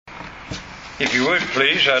If you would,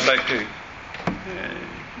 please, I'd like to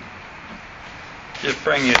just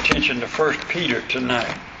bring your attention to 1 Peter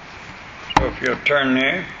tonight. So if you'll turn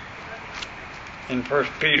there in 1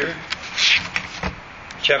 Peter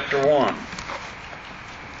chapter 1.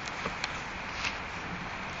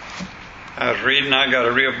 I was reading, I got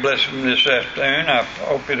a real blessing this afternoon. I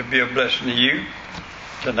hope it'll be a blessing to you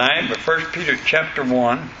tonight. But 1 Peter chapter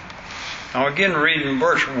 1, I'll begin reading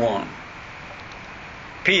verse 1.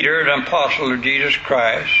 Peter, an apostle of Jesus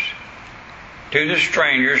Christ, to the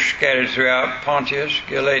strangers scattered throughout Pontus,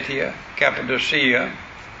 Galatia, Cappadocia,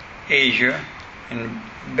 Asia, and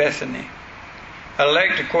Bethany,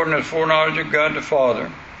 elect according to the foreknowledge of God the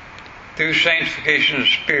Father, through sanctification of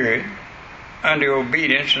the Spirit, unto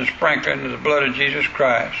obedience and sprinkling of the blood of Jesus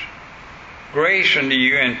Christ, grace unto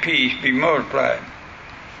you and peace be multiplied.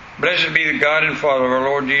 Blessed be the God and Father of our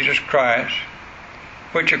Lord Jesus Christ,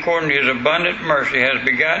 which according to his abundant mercy has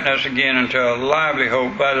begotten us again unto a lively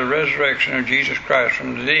hope by the resurrection of Jesus Christ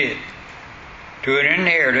from the dead, to an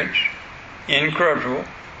inheritance incorruptible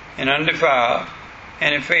and undefiled,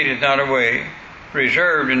 and it fadeth not away,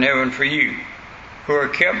 reserved in heaven for you, who are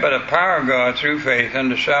kept by the power of God through faith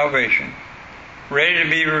unto salvation, ready to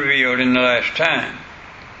be revealed in the last time,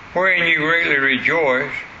 wherein you greatly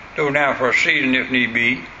rejoice, though now for a season, if need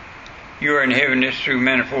be, you are in heaviness through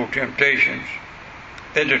manifold temptations,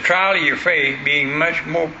 that the trial of your faith, being much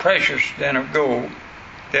more precious than of gold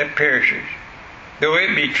that perishes, though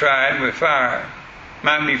it be tried with fire,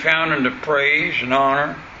 might be found unto praise and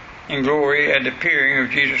honor and glory at the appearing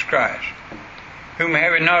of Jesus Christ, whom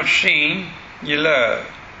having not seen ye love,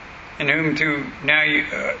 and whom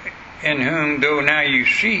though now you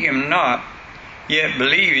see him not, yet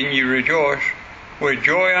believing you rejoice with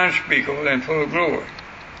joy unspeakable and full of glory,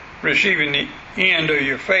 receiving the end of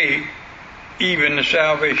your faith, even the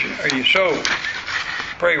salvation of your soul.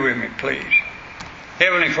 Pray with me, please.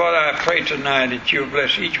 Heavenly Father, I pray tonight that you'll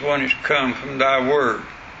bless each one who's come from thy word.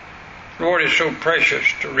 Lord, it's so precious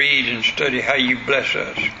to read and study how you bless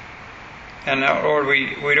us. And now, Lord,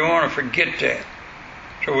 we don't want to forget that.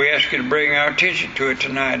 So we ask you to bring our attention to it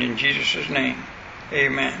tonight in Jesus' name.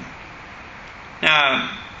 Amen.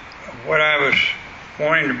 Now, what I was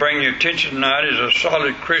wanting to bring your attention tonight is a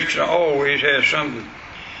solid Christian always has something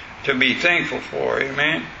to be thankful for,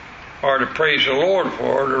 amen, or to praise the Lord for,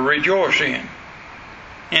 or to rejoice in.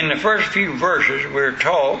 In the first few verses, we're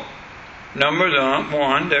taught, number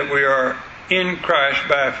one, that we are in Christ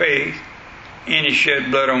by faith in his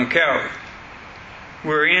shed blood on Calvary.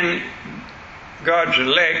 We're in God's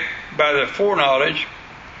elect by the foreknowledge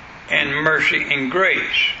and mercy and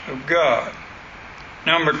grace of God.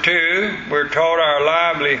 Number two, we're taught our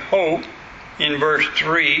lively hope in verse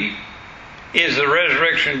 3 is the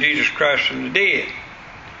resurrection of Jesus Christ from the dead.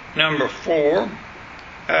 Number 4,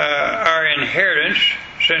 our inheritance,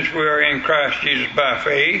 since we are in Christ Jesus by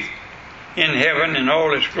faith, in heaven in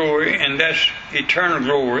all its glory, and that's eternal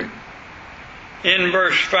glory. In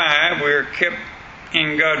verse 5, we are kept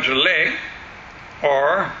in God's elect,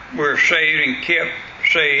 or we're saved and kept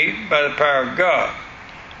saved by the power of God,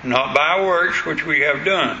 not by works which we have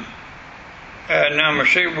done. Number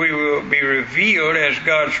 6, we will be revealed as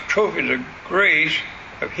God's trophies of grace,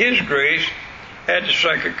 of his grace, at the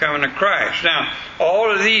second coming of Christ. Now,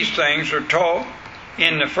 all of these things are taught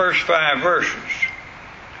in the first 5 verses.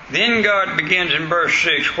 Then God begins in verse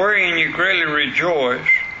 6, wherein you greatly rejoice,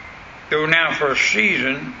 though now for a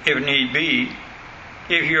season, if need be,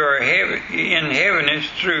 if you are in heaviness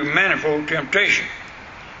through manifold temptation.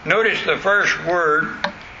 Notice the first word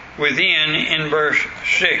within in verse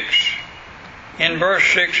 6. In verse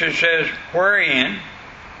 6 it says, wherein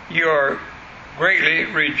you are greatly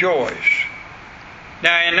rejoice.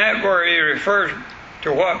 Now in that word it refers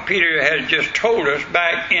to what Peter had just told us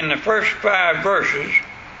back in the first 5 verses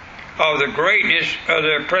of the greatness of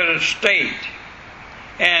their present state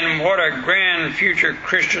and what a grand future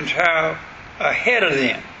Christians have ahead of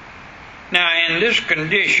them. Now in this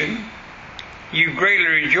condition, you greatly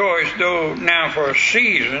rejoice, though now for a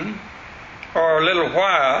season or a little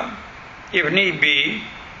while, if need be,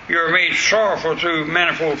 you are made sorrowful through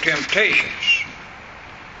manifold temptations.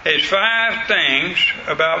 There's 5 things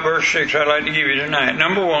about verse 6 I'd like to give you tonight.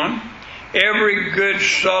 Number 1, every good,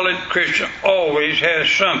 solid Christian always has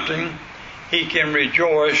something he can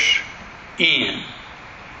rejoice in.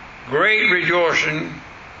 Great rejoicing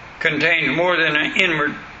contains more than an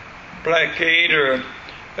inward placid or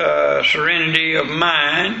serenity of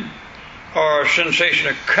mind or a sensation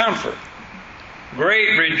of comfort.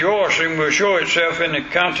 Great rejoicing will show itself in the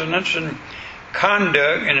countenance and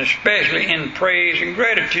conduct, and especially in praise and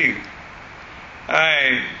gratitude.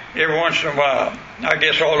 Every once in a while, I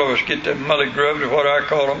guess all of us get the mully grubs, is what I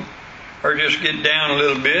call them, or just get down a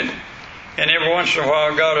little bit. And every once in a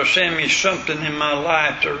while, God will send me something in my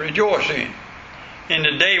life to rejoice in. And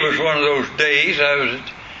today was one of those days.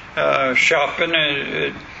 I was shopping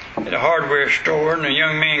at a hardware store, and a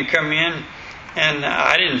young man come in, and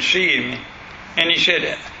I didn't see him. And he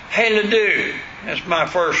said, "Hey, Ledoux," that's my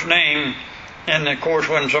first name. And of course,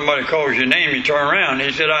 when somebody calls your name, you turn around.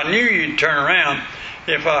 He said, "I knew you'd turn around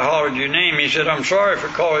if I hollered your name." He said, "I'm sorry for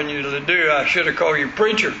calling you Ledoux. I should have called you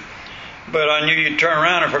Preacher. But I knew you'd turn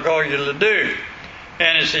around if I called you Ledoux."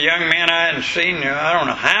 And it's a young man I hadn't seen in I don't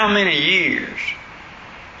know how many years.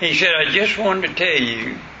 He said, "I just wanted to tell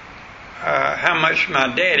you how much my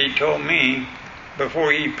daddy told me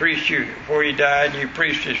before he died, you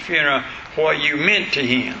preached his funeral, what you meant to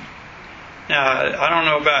him." Now, I don't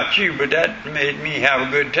know about you, but that made me have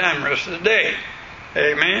a good time the rest of the day.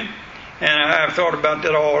 Amen. And I've thought about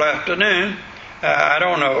that all afternoon. I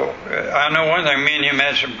don't know. I know one thing. Me and him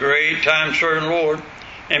had some great time serving the Lord.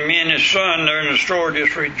 And me and his son there in the store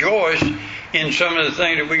just rejoiced in some of the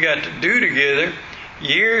things that we got to do together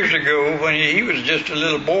years ago when he was just a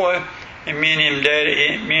little boy. And me and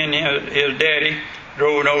his daddy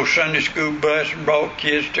drove an old Sunday school bus and brought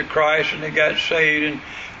kids to Christ, and they got saved and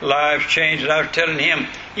lives changed. And I was telling him,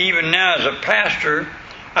 even now as a pastor,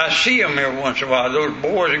 I see them every once in a while, those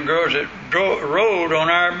boys and girls that rode on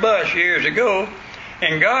our bus years ago.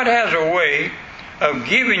 And God has a way of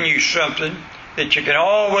giving you something that you can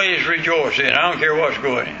always rejoice in. I don't care what's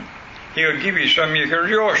going on. He'll give you something you can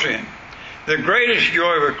rejoice in. The greatest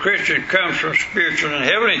joy of a Christian comes from spiritual and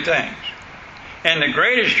heavenly things. And the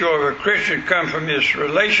greatest joy of a Christian comes from his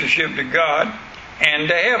relationship to God and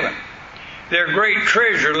to heaven. They're great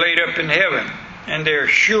treasure laid up in heaven, and they're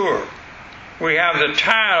sure. We have the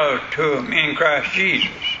title to them in Christ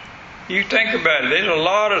Jesus. You think about it. There's a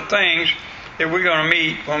lot of things that we're going to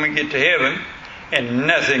meet when we get to heaven, and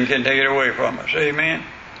nothing can take it away from us. Amen?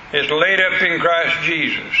 It's laid up in Christ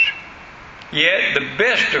Jesus. Yet the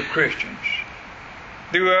best of Christians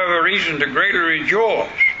do have a reason to greatly rejoice,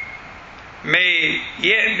 may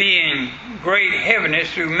yet be in great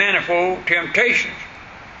heaviness through manifold temptations.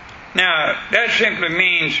 Now, that simply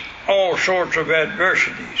means all sorts of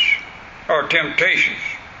adversities or temptations,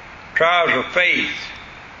 trials of faith,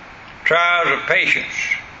 trials of patience,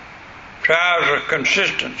 trials of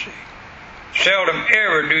consistency. Seldom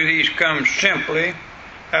ever do these come simply,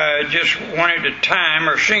 just one at a time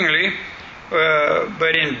or singly,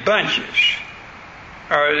 but in bunches.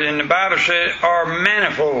 Or, and the Bible says, are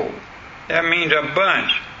manifold. That means a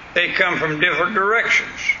bunch. They come from different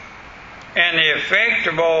directions. And the effect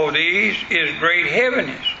of all these is great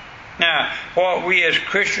heaviness. Now, what we as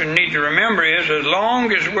Christians need to remember is, as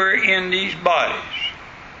long as we're in these bodies,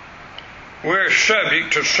 we're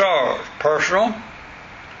subject to sorrows, personal,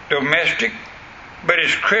 domestic, but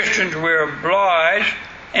as Christians we're obliged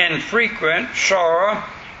and frequent sorrow.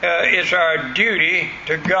 It's our duty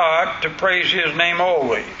to God to praise His name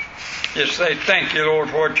always. Just say, "Thank you, Lord,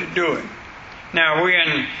 for what you're doing." Now, we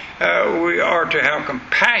are to have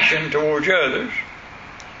compassion towards others.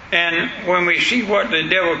 And when we see what the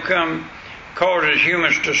devil causes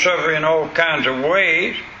humans to suffer in all kinds of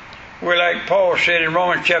ways, we're like Paul said in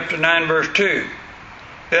Romans chapter 9, verse 2,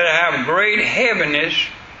 that I have great heaviness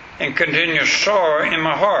and continual sorrow in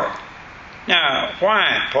my heart. Now,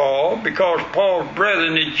 why, Paul? Because Paul's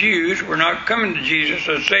brethren, the Jews, were not coming to Jesus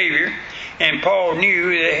as Savior, and Paul knew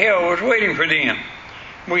that hell was waiting for them.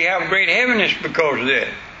 We have great heaviness because of that.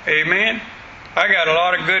 Amen? I got a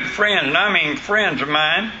lot of good friends, and I mean friends of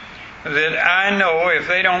mine, that I know if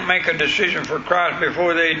they don't make a decision for Christ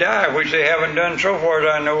before they die, which they haven't done so far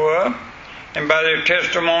as I know of, and by their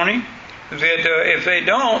testimony, that if they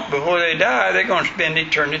don't before they die, they're going to spend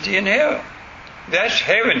eternity in hell. That's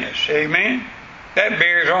heaviness, amen? That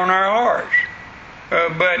bears on our hearts.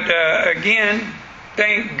 But again,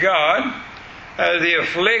 thank God, the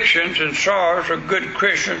afflictions and sorrows of good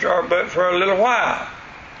Christians are but for a little while.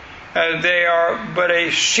 They are but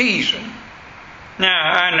a season.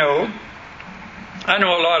 Now, I know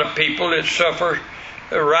a lot of people that suffer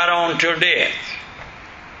right on till death.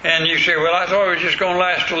 And you say, "Well, I thought it was just going to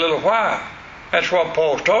last a little while." That's what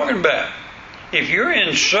Paul's talking about. If you're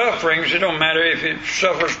in sufferings, it don't matter if it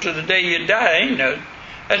suffers to the day you die. Ain't nothing.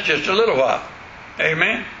 That's just a little while.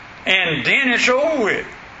 Amen? And then it's over with.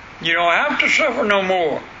 You don't have to suffer no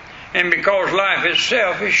more. And because life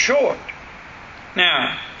itself is short.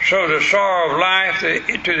 Now, so the sorrow of life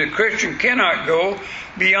to the Christian cannot go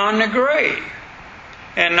beyond the grave.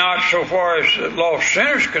 And not so far as the lost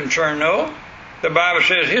sinner's concerned, though. The Bible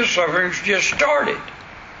says his sufferings just started.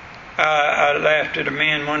 I laughed at a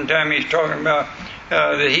man one time. He's talking about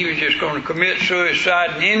that he was just going to commit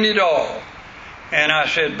suicide and end it all. And I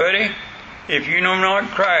said, buddy, if you know not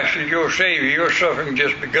Christ as your Savior, your suffering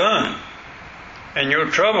just begun. And your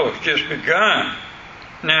trouble has just begun.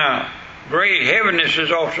 Now, great heaviness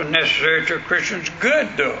is also necessary to a Christian's good,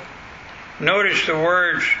 though. Notice the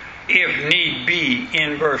words, if need be,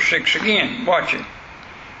 in verse 6 again. Watch it.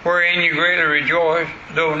 Wherein you greatly rejoice,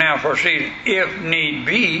 though now for a season. If need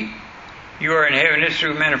be, you are in heaviness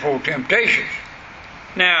through manifold temptations.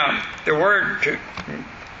 Now, the word,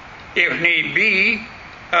 if need be,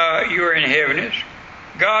 you are in heaviness.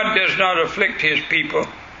 God does not afflict His people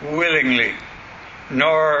willingly,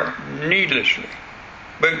 nor needlessly.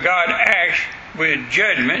 But God acts with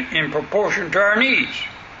judgment in proportion to our needs.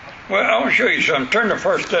 Well, I want to show you something. Turn to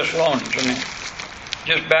 1 Thessalonians a minute.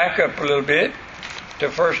 Just back up a little bit to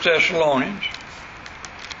 1 Thessalonians.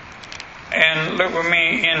 And look with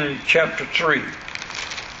me in chapter 3.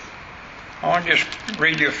 I want to just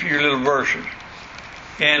read you a few little verses.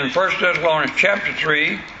 In 1 Thessalonians chapter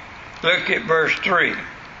 3, look at verse 3.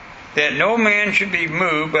 That no man should be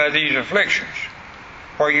moved by these afflictions.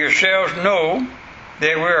 For yourselves know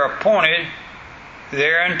that we are appointed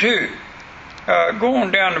thereunto. Go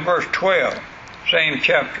on down to verse 12, same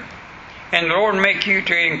chapter. And the Lord make you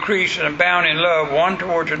to increase and abound in love one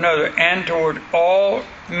towards another and toward all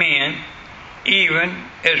men, even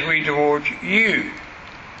as we towards you.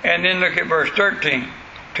 And then look at verse 13.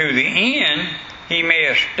 To the end He may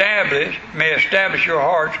establish your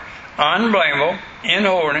hearts unblameable in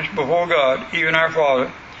holiness before God, even our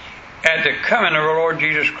Father, at the coming of our Lord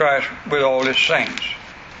Jesus Christ with all His saints.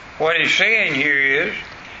 What He's saying here is,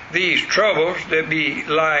 these troubles that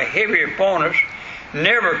lie heavy upon us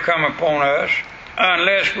never come upon us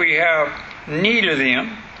unless we have need of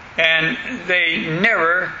them, and they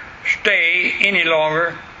never stay any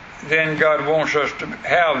longer than God wants us to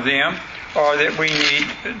have them, or that we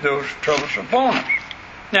need those troubles upon us.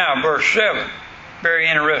 Now, verse 7, very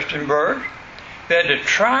interesting verse, that the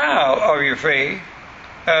trial of your faith,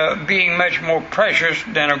 being much more precious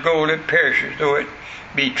than of gold that perishes, though it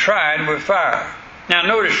be tried with fire. Now,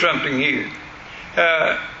 notice something here.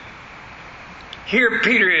 Here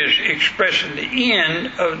Peter is expressing the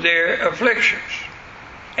end of their afflictions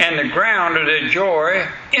and the ground of their joy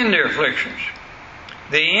in their afflictions.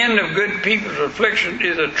 The end of good people's afflictions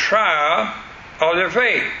is a trial of their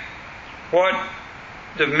faith. What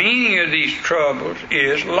the meaning of these troubles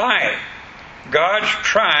is life. God's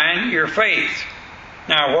trying your faith.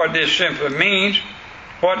 Now, what this simply means,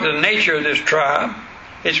 what the nature of this trial,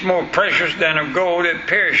 it's more precious than of gold that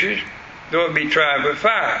perishes, though it be tried with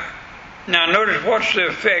fire. Now, notice what's the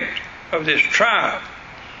effect of this trial.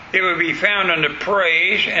 It will be found under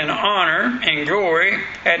praise and honor and glory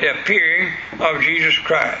at the appearing of Jesus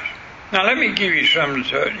Christ. Now, let me give you something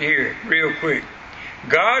here real quick.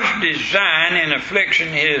 God's design in affliction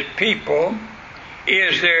His people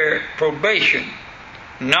is their probation,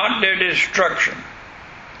 not their destruction.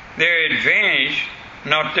 Their advantage,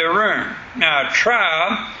 not their ruin. Now, a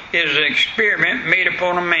trial is an experiment made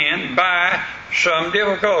upon a man by some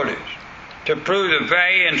difficulties to prove the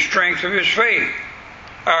value and strength of his faith.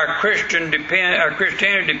 Our Christianity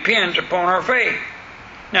depends upon our faith.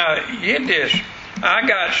 Now, get this. I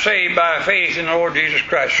got saved by faith in the Lord Jesus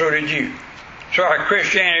Christ. So did you. So our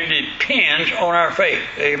Christianity depends on our faith.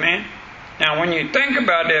 Amen? Now, when you think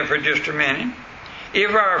about that for just a minute,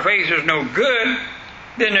 if our faith is no good,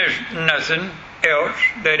 then there's nothing else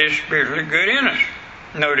that is spiritually good in us.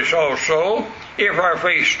 Notice also, if our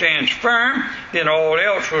faith stands firm, then all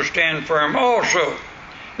else will stand firm also.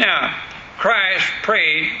 Now, Christ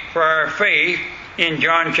prayed for our faith in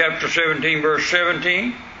John chapter 17, verse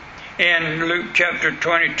 17, and Luke chapter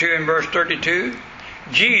 22 and verse 32.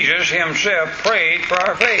 Jesus Himself prayed for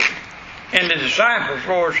our faith. And the disciples,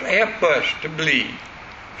 Lord, help us to believe.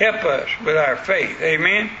 Help us with our faith.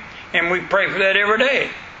 Amen? And we pray for that every day.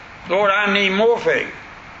 Lord, I need more faith.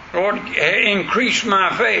 Lord, increase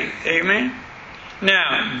my faith. Amen?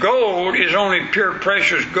 Now, gold is only pure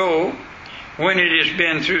precious gold when it has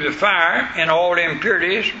been through the fire and all the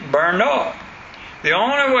impurities burned off. The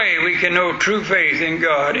only way we can know true faith in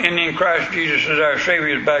God and in Christ Jesus as our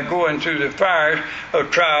Savior is by going through the fires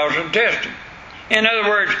of trials and testing. In other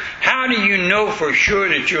words, how do you know for sure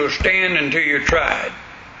that you'll stand until you're tried?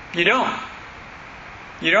 You don't.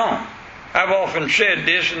 You don't. I've often said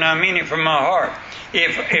this, and I mean it from my heart.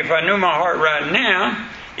 If I knew my heart right now,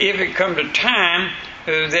 if it comes a time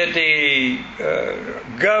that the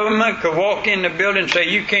government could walk in the building and say,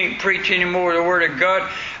 you can't preach anymore the Word of God,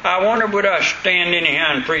 I wonder would I stand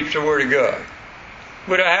anyhow and preach the Word of God?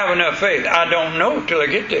 Would I have enough faith? I don't know till I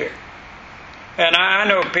get there. And I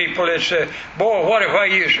know people that say, boy, what if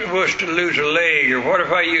I was to lose a leg, or what if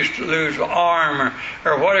I used to lose an arm,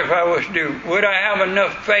 or what if I was to do, would I have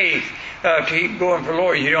enough faith to keep going for the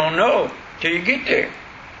Lord? You don't know till you get there.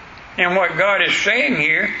 And what God is saying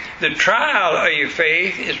here, the trial of your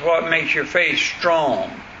faith is what makes your faith strong.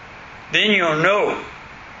 Then you'll know.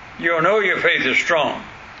 You'll know your faith is strong.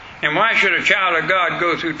 And why should a child of God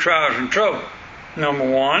go through trials and trouble? Number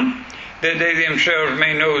one, that they themselves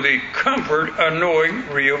may know the comfort of knowing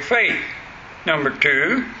real faith. Number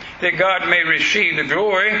two, that God may receive the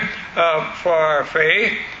glory for our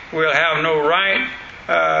faith. We'll have no right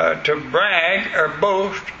to brag or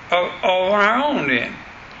boast on our own then.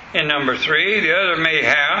 And number three, the other may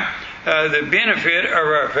have the benefit of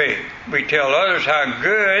our faith. We tell others how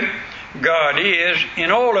good God is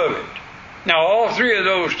in all of it. Now, all three of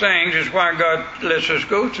those things is why God lets us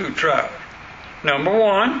go through trials. Number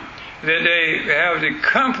one, that they have the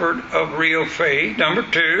comfort of real faith. Number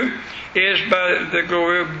two is by the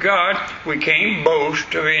glory of God. We can't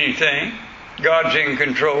boast of anything. God's in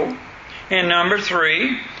control. And number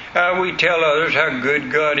three, we tell others how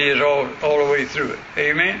good God is all the way through it.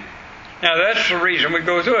 Amen? Now that's the reason we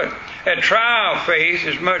go through it. A trial faith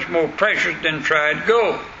is much more precious than tried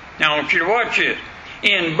gold. Now I want you to watch this.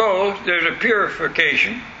 In both, there's a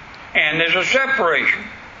purification and there's a separation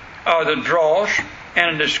of the dross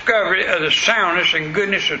and a discovery of the soundness and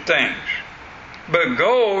goodness of things. But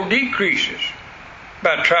gold decreases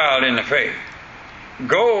by trial in the faith.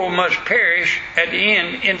 Gold must perish at the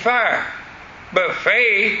end in fire. But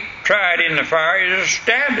faith, tried in the fire, is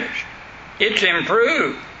established. It's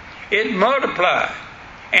improved. It multiplies.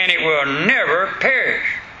 And it will never perish.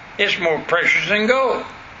 It's more precious than gold.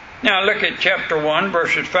 Now look at chapter 1,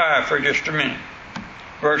 verses 5 for just a minute.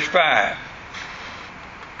 Verse 5.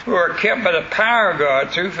 Who are kept by the power of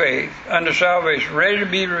God through faith unto salvation, ready to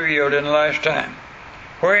be revealed in the last time.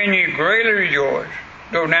 Wherein you greatly rejoice,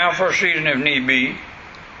 though now for a season if need be,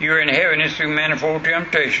 you are in heaviness through manifold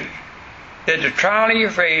temptations, that the trial of your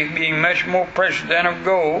faith, being much more precious than of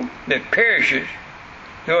gold that perishes,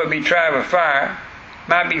 though it be tried with fire,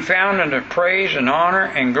 might be found unto praise and honor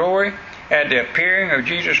and glory at the appearing of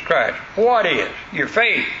Jesus Christ. What is? Your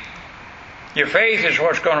faith. Your faith is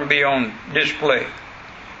what's going to be on display.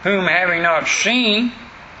 Whom having not seen,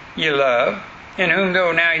 you love, and whom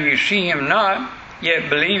though now you see him not, yet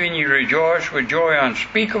believing you rejoice with joy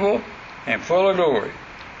unspeakable and full of glory,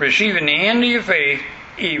 receiving the end of your faith,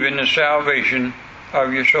 even the salvation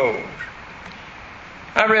of your souls.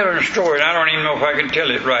 I read a story, and I don't even know if I can tell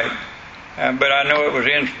it right, but I know it was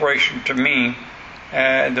inspiration to me,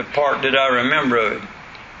 the part that I remember of it.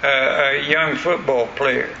 A young football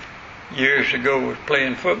player years ago was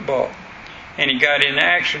playing football, and he got in an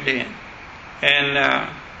accident, and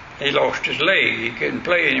he lost his leg. He couldn't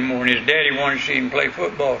play anymore, and his daddy wanted to see him play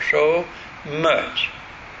football so much.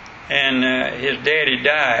 And his daddy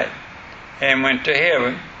died and went to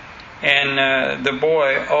heaven, and the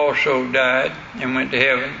boy also died and went to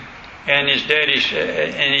heaven. And his daddy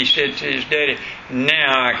and he said to his daddy,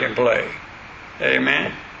 "Now I can play."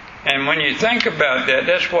 Amen. And when you think about that,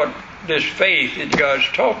 that's what this faith that God's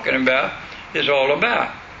talking about is all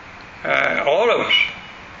about. All of us.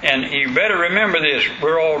 And you better remember this,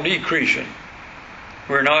 we're all decreasing.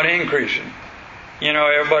 We're not increasing. You know,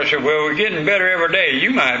 everybody says, well, we're getting better every day. You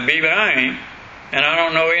might be, but I ain't. And I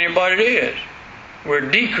don't know anybody that is. We're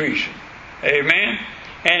decreasing. Amen?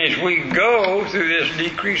 And as we go through this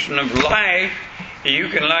decreasing of life, you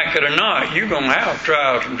can like it or not, you're going to have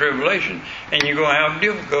trials and tribulations, and you're going to have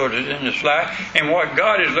difficulties in this life. And what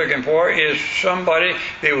God is looking for is somebody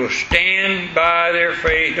that will stand by their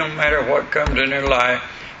faith no matter what comes in their life,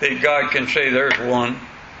 that God can say there's one.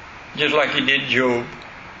 Just like he did Job.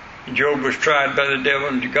 Job was tried by the devil,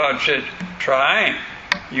 and God said, try him.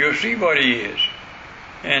 You'll see what he is.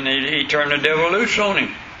 And he turned the devil loose on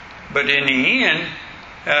him. But in the end,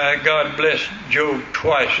 God blessed Job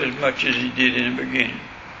twice as much as he did in the beginning.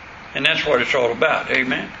 And that's what it's all about.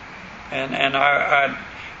 Amen. And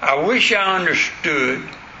I wish I understood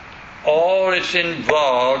all that's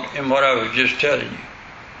involved in what I was just telling you.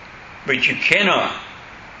 But you cannot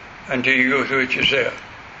until you go through it yourself.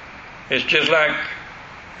 It's just like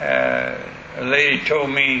a lady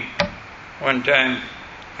told me one time,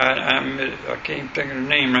 I can't think of her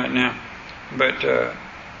name right now, but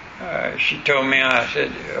she told me, I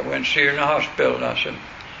went to see her in the hospital, and I said,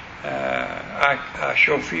 I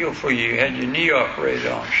sure feel for you. You had your knee operated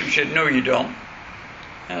on. She said, no, you don't.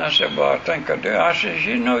 And I said, well, I think I do. I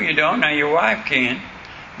said, no, you don't. Now, your wife can,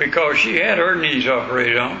 because she had her knees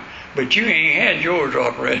operated on, but you ain't had yours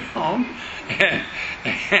operated on.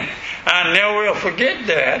 I never will forget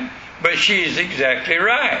that, But she's exactly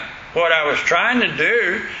right. What I was trying to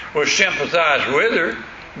do was sympathize with her,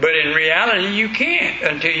 but in reality you can't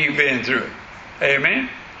until you've been through it. Amen?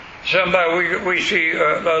 Somebody, we see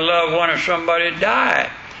a loved one of somebody died.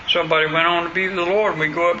 Somebody went on to be with the Lord, and we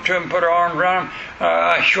go up to them, put our arms around them.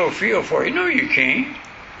 I sure feel for you. No, you can't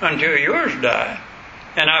until yours died.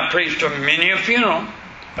 And I preached on many a funeral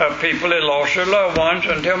of people that lost their loved ones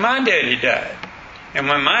until my daddy died. And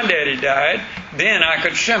when my daddy died, then I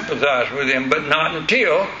could sympathize with him, but not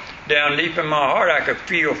until down deep in my heart I could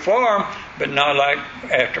feel for him, but not like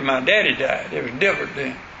after my daddy died. It was different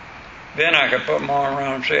then. Then I could put my arm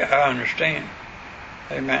around and say, I understand.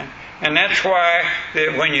 Amen. And that's why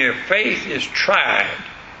that when your faith is tried,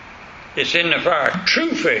 it's in the fire.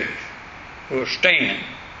 True faith will stand.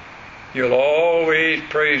 You'll always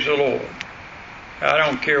praise the Lord. I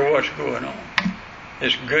don't care what's going on.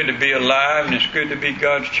 It's good to be alive, and it's good to be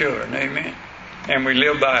God's children. Amen. And we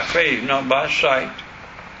live by faith, not by sight.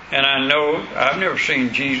 And I know, I've never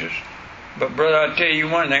seen Jesus, but brother, I tell you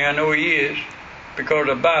one thing, I know He is, because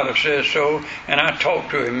the Bible says so, and I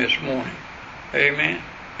talked to Him this morning. Amen.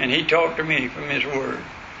 And He talked to me from His Word.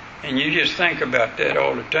 And you just think about that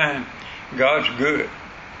all the time. God's good.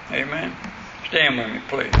 Amen. Stand with me,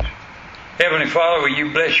 please. Heavenly Father, will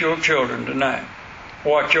you bless your children tonight?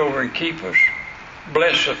 Watch over and keep us.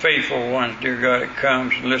 Bless the faithful ones, dear God, that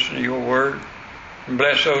comes and listen to your word. And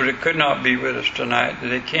bless those that could not be with us tonight, that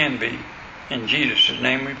they can be. In Jesus'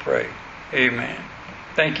 name we pray. Amen.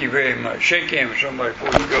 Thank you very much. Shake hands with somebody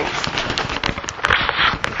before you go.